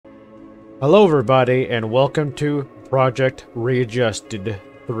Hello everybody, and welcome to Project Readjusted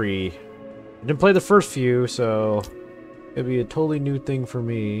 3. I didn't play the first few, so it'll be a totally new thing for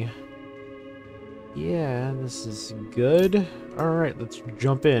me. Yeah, this is good. Alright, let's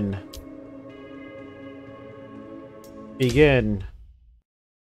jump in. Begin.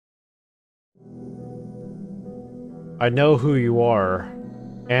 I know who you are.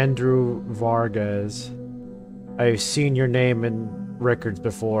 Andrew Vargas. I've seen your name in records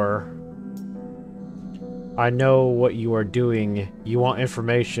before. I know what you are doing. You want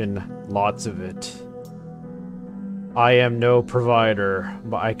information, lots of it. I am no provider,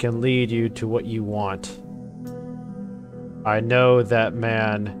 but I can lead you to what you want. I know that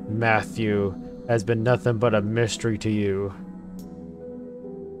man, Matthew, has been nothing but a mystery to you.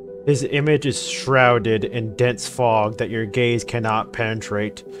 His image is shrouded in dense fog that your gaze cannot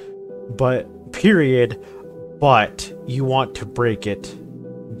penetrate. But, period, but you want to break it,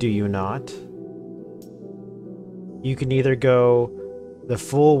 do you not? You can either go the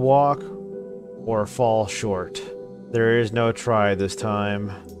full walk or fall short. There is no try this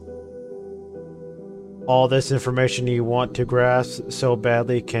time. All this information you want to grasp so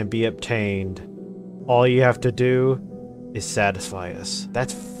badly can be obtained. All you have to do is satisfy us.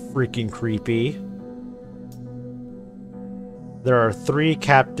 That's freaking creepy. There are 3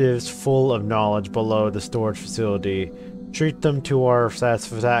 captives full of knowledge below the storage facility. Treat them to our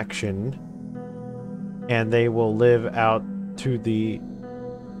satisfaction, and they will live out to the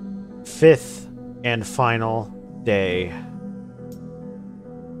 5th and final day.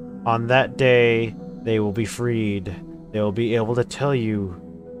 On that day, they will be freed. They will be able to tell you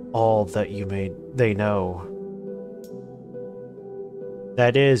all that they know.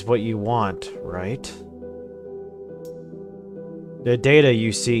 That is what you want, right? The data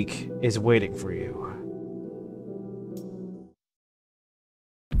you seek is waiting for you.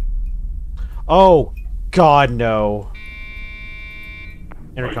 Oh, God, no.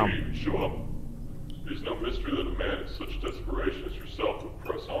 Intercom. Why didn't you show up? It is no mystery that a man in such desperation as yourself would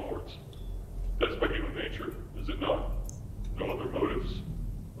press onwards. That's by human nature, is it not? No other motives.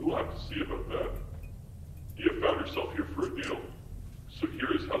 We will have to see about that. You have found yourself here for a deal. So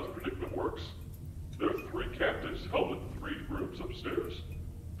here is how this predicament works. There are 3 captives held in 3 rooms upstairs.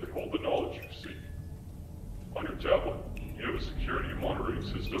 They hold the knowledge you seek. On your tablet, you have a security monitoring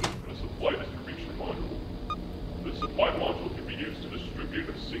system and a supply distribution module. The supply module can be used to distribute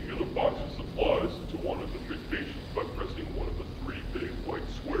a singular box of supplies to one of the 3 patients by pressing one of the 3 big white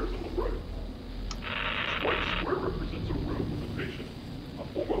squares on the right. Each white square represents a room with a patient, a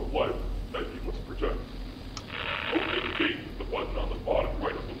form of life that you must protect. Opening the gate with the button on the bottom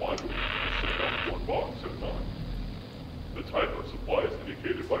right of the module will send out 1 box at a time. The type of supply is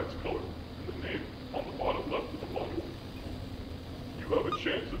indicated by its color and the name on the bottom left of the module. You have a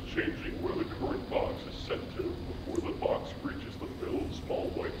chance of changing where the current box is sent to before the box reaches the middle small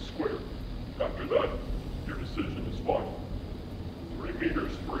white square. After that, your decision is final. 3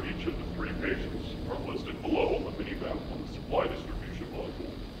 meters for each of the 3 patients are listed below on the minimap on the supply distribution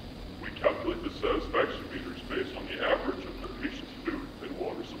module. We calculate the satisfaction meters based on the average of the patient's food and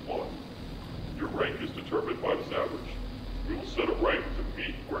water supply. Your rank is determined by this average. We will set a rank to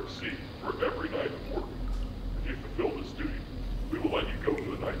meet or exceed for every night of work. If you fulfill this duty, we will let you go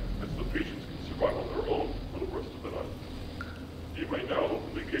for the night, as the patients can survive on their own for the rest of the night. You may now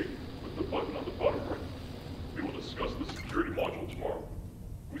open the gate with the button on the bottom right. We will discuss the security module tomorrow.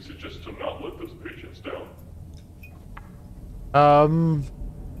 We suggest to not let those patients down.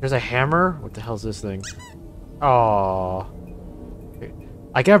 There's a hammer? What the hell's this thing? Aww.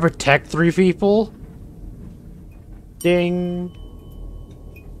 I gotta protect 3 people? Ding.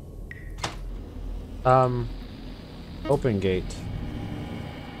 Open gate.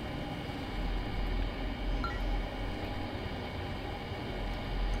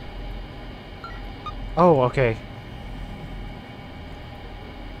 Oh, okay.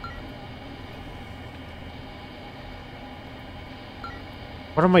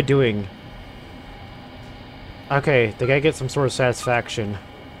 What am I doing? Okay, they gotta get some sort of satisfaction.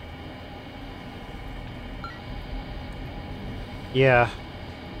 Yeah.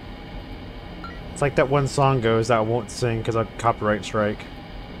 It's like that one song goes that I won't sing because of copyright strike.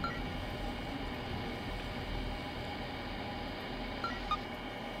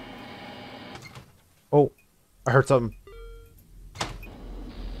 Oh, I heard something.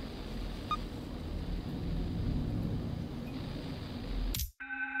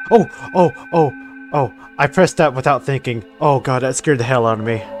 Oh, oh, I pressed that without thinking. Oh god, that scared the hell out of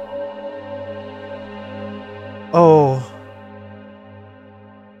me. Oh.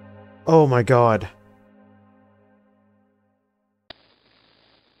 Oh my god.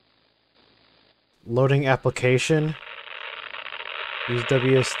 Loading application. Use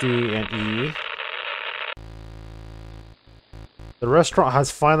WSD and E. The restaurant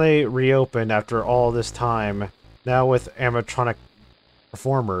has finally reopened after all this time, now with animatronic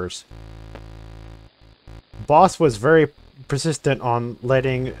performers. Boss was very persistent on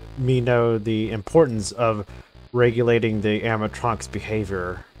letting me know the importance of regulating the animatronic's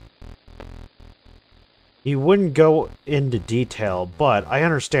behavior. He wouldn't go into detail, but I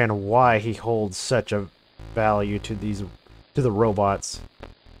understand why he holds such a value to the robots.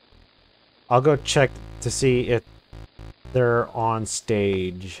 I'll go check to see if they're on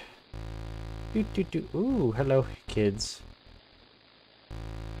stage. Ooh, hello, kids.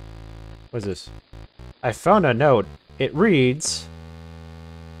 What's this? I found a note. It reads,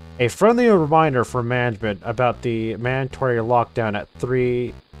 a friendly reminder from management about the mandatory lockdown at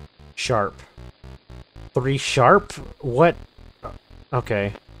 3 sharp. 3 sharp? What?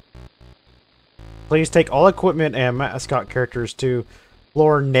 Okay. Please take all equipment and mascot characters to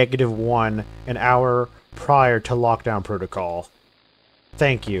floor -1 an hour prior to lockdown protocol.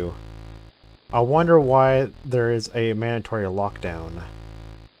 Thank you. I wonder why there is a mandatory lockdown.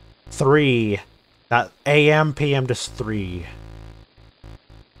 3. Not AM, PM, just 3.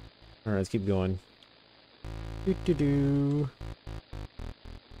 Alright, let's keep going.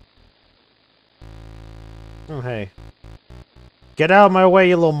 Oh, hey. Get out of my way,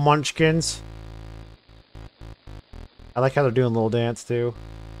 you little munchkins! I like how they're doing a little dance, too.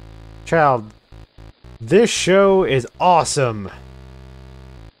 Child, this show is awesome!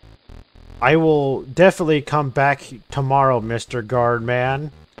 I will definitely come back tomorrow, Mr.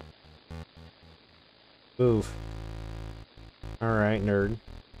 Guardman. Move. Alright, nerd.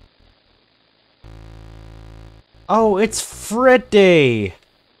 Oh, it's Freddy!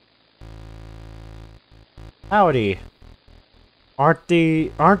 Howdy. Aren't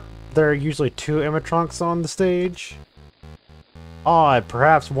there usually 2 animatronics on the stage? Odd,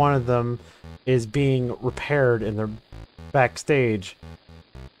 perhaps one of them is being repaired in the backstage.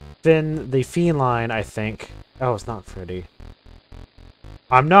 Finn the feline, I think. Oh, it's not Freddy.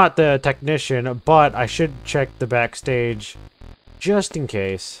 I'm not the technician, but I should check the backstage just in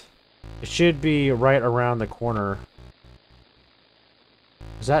case. It should be right around the corner.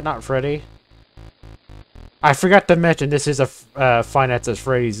 Is that not Freddy? I forgot to mention this is a Finance as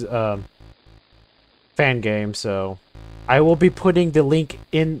Freddy's fan game, so I will be putting the link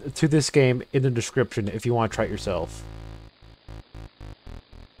to this game in the description if you want to try it yourself.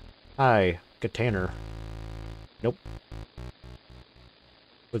 Hi, container. Nope.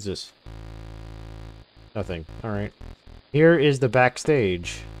 What's this? Nothing. Alright. Here is the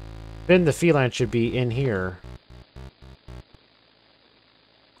backstage. Finn the feline should be in here.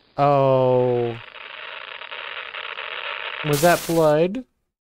 Oh. Was that blood?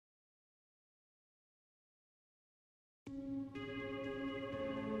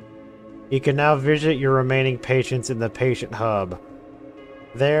 You can now visit your remaining patients in the patient hub.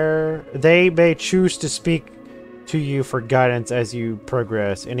 There, they may choose to speak to you for guidance as you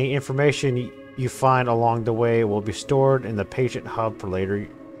progress. Any information you find along the way will be stored in the patient hub for later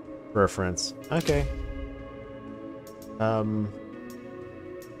reference. Okay. Oh,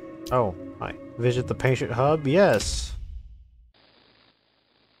 hi. Visit the patient hub? Yes.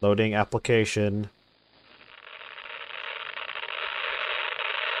 Loading application.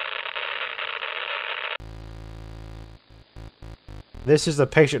 This is the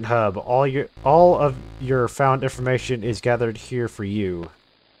patient hub. All of your found information is gathered here for you.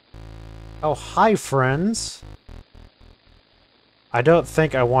 Oh, hi, friends. I don't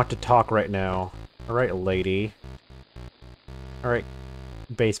think I want to talk right now. Alright, lady. Alright,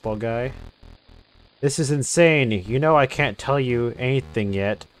 baseball guy. This is insane. You know I can't tell you anything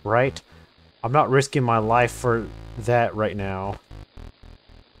yet, right? I'm not risking my life for that right now.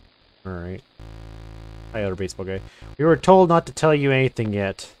 Alright. Hi, other baseball guy. We were told not to tell you anything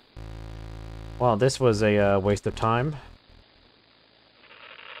yet. Well, this was a waste of time.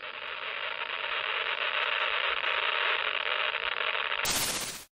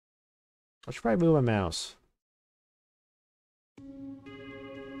 I should probably move my mouse.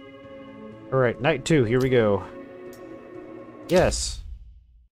 Alright, night 2, here we go. Yes!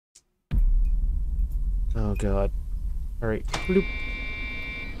 Oh god. Alright, bloop.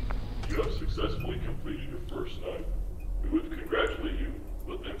 You have successfully completed your first night. We would congratulate you,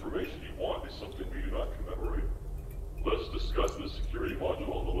 but the information you want is something we do not commemorate. Let's discuss the security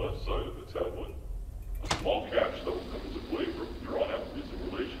module on the left side of the tablet. A small catch that will come into play from here on out is in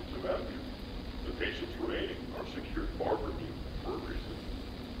relation to Matthew. The patients remaining are secured far from you for a reason.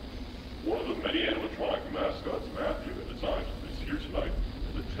 One of the many animatronic mascots Matthew had designed is here tonight,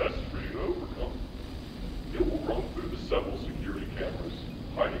 and the test is for you to overcome.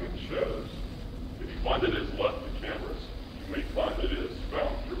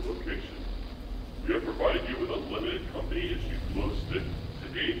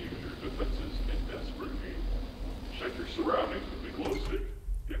 Engage with your defenses in desperate need. Check your surroundings with the glow stick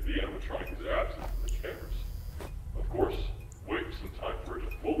if the animatronic is absent from the cameras. Of course, wait some time for it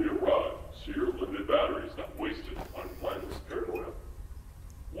to fully arrive so your limited battery is not wasted on mindless paranoia.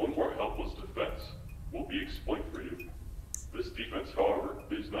 One more helpless defense will be explained for you. This defense, however,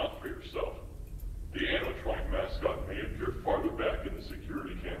 is not for yourself. The animatronic mascot may appear farther back in the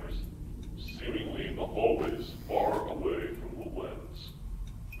security cameras, seemingly in the hallways far away from the lens.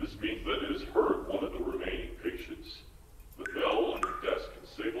 This means that it has heard one of the remaining patients. The bell on your desk can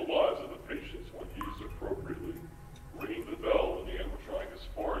save the lives of the patients when used appropriately. Ringing the bell when the animatronic is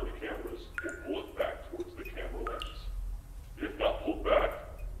far in the cameras will pull it back towards the camera lens. If not pulled back,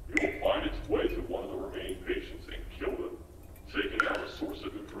 it will find its way to one of the remaining patients and kill them, taking out a source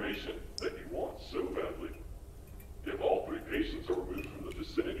of information that you want so badly. If all 3 patients are removed from the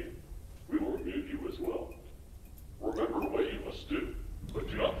vicinity, we will remove you as well. Remember what you must do, but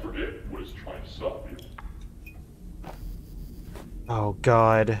do not forget what is trying to stop you. Oh,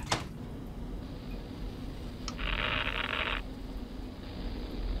 God.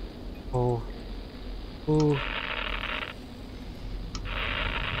 Oh. Ooh.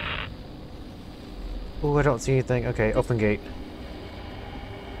 Ooh, I don't see anything. Okay, open gate.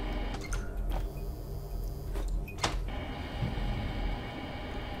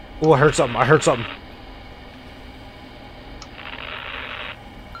 Ooh, I heard something. I heard something.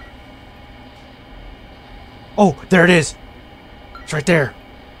 Oh, there it is. It's right there.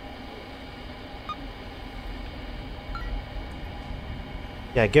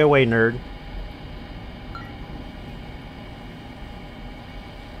 Yeah, get away, nerd.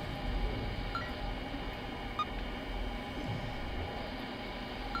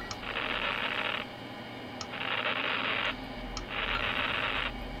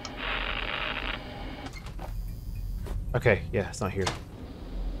 Okay, yeah, it's not here.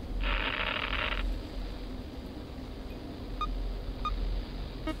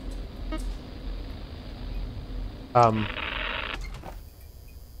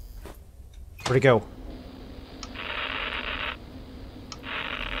 Where'd he go?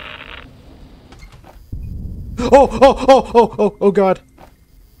 Oh, God.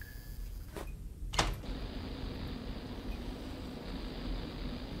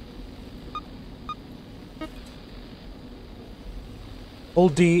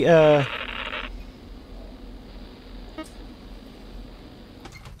 Hold D,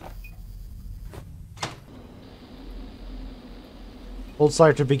 hold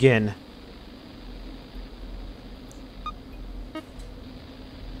start to begin.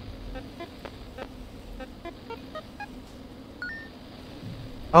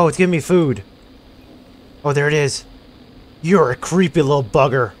 Oh, it's giving me food. Oh, there it is. You're a creepy little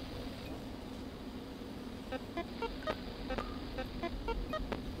bugger.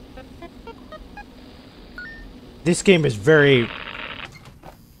 This game is very...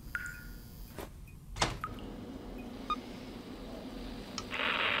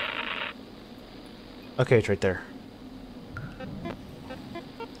 Okay, it's right there.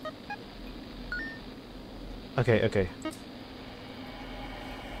 Okay, okay.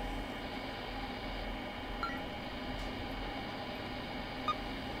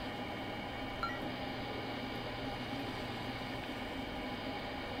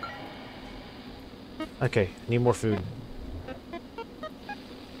 Okay, need more food.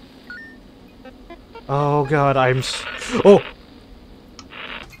 Oh God, oh!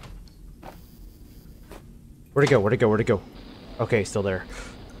 Where'd it go? Where'd it go? Where'd it go? Okay, still there.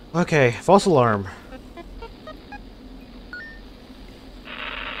 Okay, false alarm.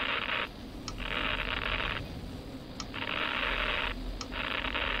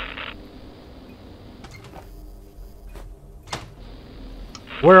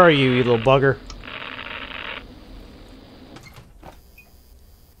 Where are you, you little bugger?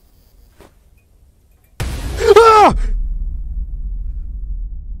 Ah!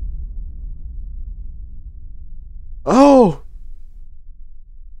 Oh!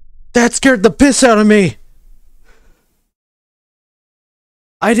 That scared the piss out of me!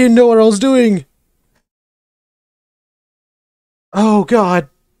 I didn't know what I was doing! Oh, God.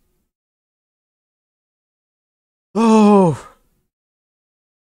 Oh.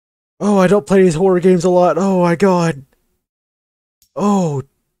 Oh, I don't play these horror games a lot. Oh, my God. Oh,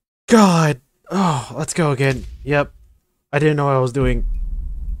 God. Oh, let's go again. Yep. I didn't know what I was doing.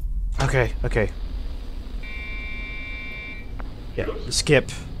 Okay, okay. Yeah,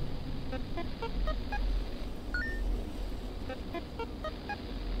 skip.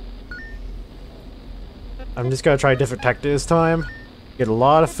 I'm just gonna try a different tactic this time. Get a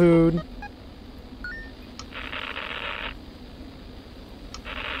lot of food.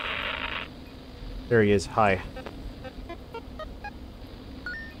 There he is. Hi.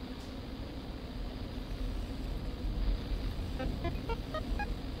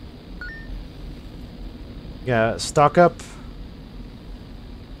 Yeah, stock up.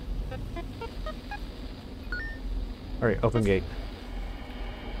 Alright, open gate.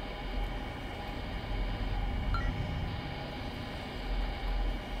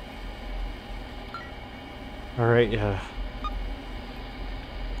 Alright, yeah.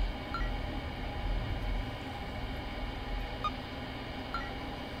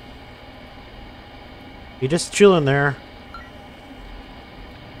 You just chilling there.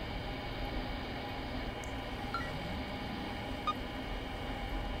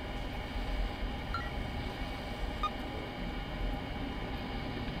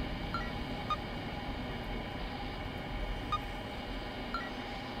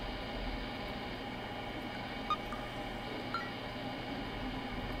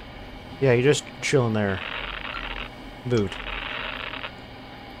 Yeah, you're just chilling there. Boot.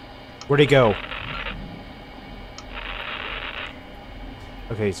 Where'd he go?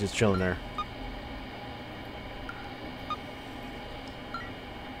 Okay, he's just chilling there.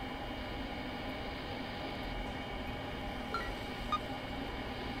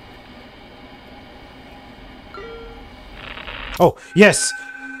 Oh, yes!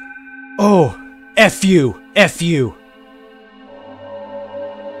 Oh, F you! F you!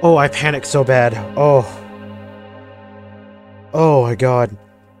 Oh, I panicked so bad. Oh. Oh my god.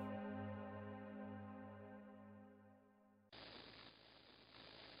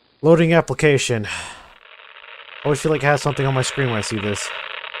 Loading application. I always feel like I have something on my screen when I see this.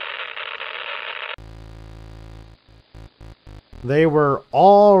 They were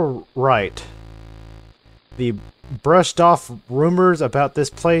all right. The brushed off rumors about this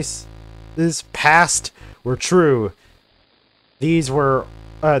place, this past, were true. These were,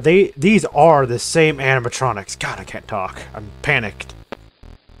 these are the same animatronics. God, I can't talk. I'm panicked.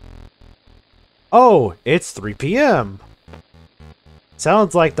 Oh, it's 3 p.m.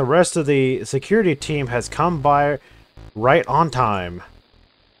 Sounds like the rest of the security team has come by right on time.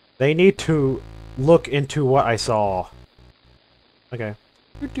 They need to look into what I saw. Okay.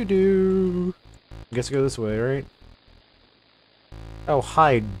 Doo-doo-doo. I guess go this way, right? Oh,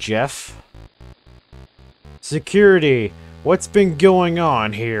 hi, Jeff. Security, what's been going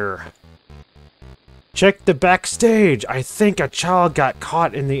on here? Check the backstage. I think a child got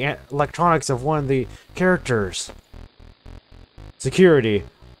caught in the electronics of one of the characters. Security.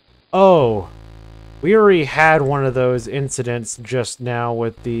 Oh, we already had one of those incidents just now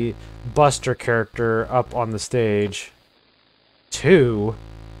with the Buster character up on the stage. 2?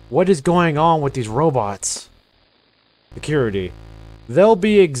 What is going on with these robots? Security. They'll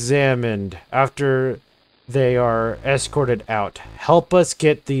be examined after they are escorted out. Help us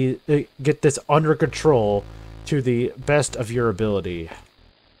get this under control to the best of your ability.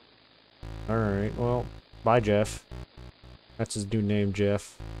 Alright, well, bye, Jeff. That's his new name,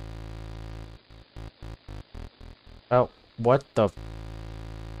 Jeff. Oh, what the...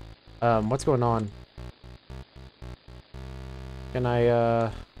 what's going on? Can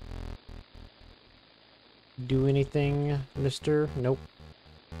I, do anything, mister? Nope.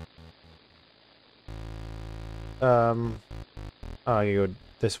 Oh, I go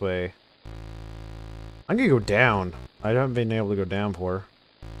this way. I'm gonna go down. I haven't been able to go down before.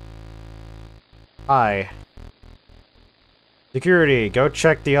 Hi. Security, go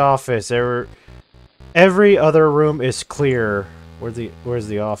check the office. Every other room is clear. Where's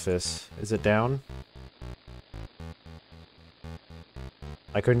the office? Is it down?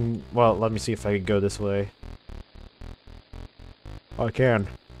 I couldn't... Well, let me see if I can go this way. Oh, I can.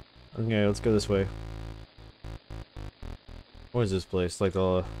 Okay, let's go this way. What is this place? Like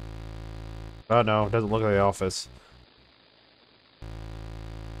the... Oh no, it doesn't look like the office.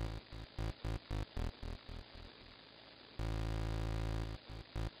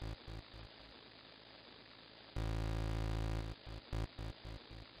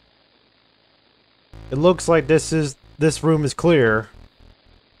 It looks like this room is clear.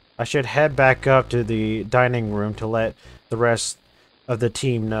 I should head back up to the dining room to let the rest of the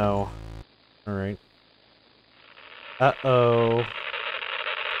team know. Alright. Uh-oh.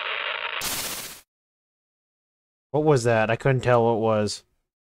 What was that? I couldn't tell what it was.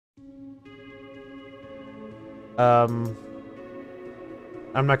 I'm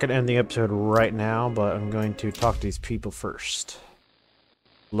not gonna end the episode right now, but I'm going to talk to these people first.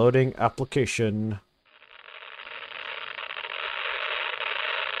 Loading application.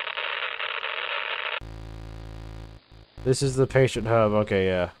 This is the patient hub. Okay,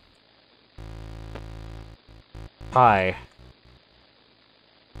 yeah. Hi.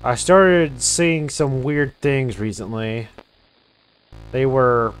 I started seeing some weird things recently. They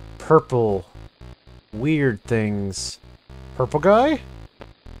were purple, weird things. Purple guy?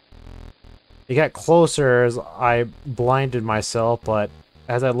 He got closer as I blinded myself, but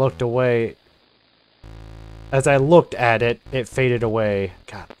as I looked away, as I looked at it, it faded away.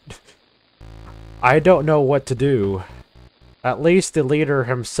 God. I don't know what to do. At least the leader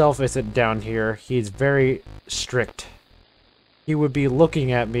himself isn't down here. He's very strict. He would be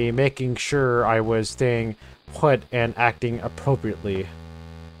looking at me, making sure I was staying put and acting appropriately.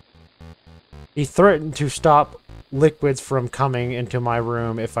 He threatened to stop liquids from coming into my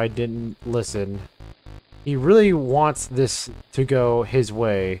room if I didn't listen. He really wants this to go his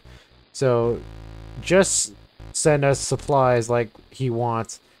way, so just send us supplies like he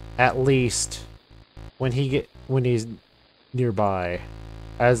wants, at least when he's nearby.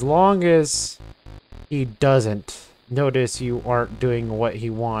 As long as he doesn't notice you aren't doing what he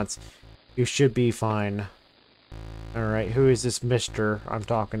wants, you should be fine. Alright, who is this mister I'm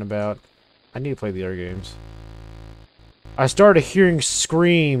talking about? I need to play the other games. I started hearing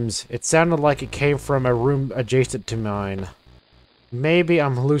screams. It sounded like it came from a room adjacent to mine. Maybe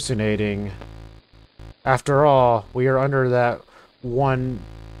I'm hallucinating. After all, we are under that one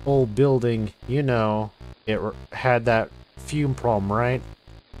old building. You know, it had that fume problem, right?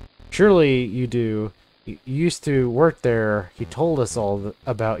 Surely you do. You used to work there. He told us all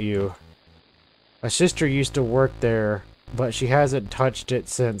about you. My sister used to work there, but she hasn't touched it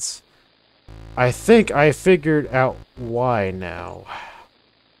since. I think I figured out why now.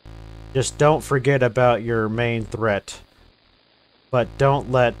 Just don't forget about your main threat. But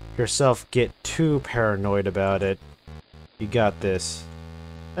don't let yourself get too paranoid about it. You got this.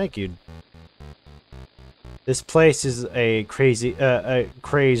 Thank you. This place is a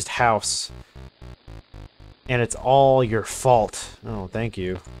crazed house. And it's all your fault. Oh, thank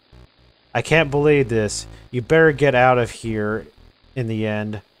you. I can't believe this. You better get out of here in the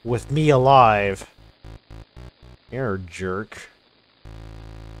end. With me alive. You're a jerk.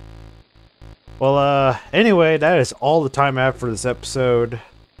 Well, anyway, that is all the time I have for this episode.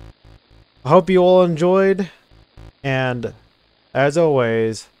 I hope you all enjoyed. And, as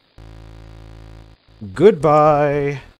always, goodbye.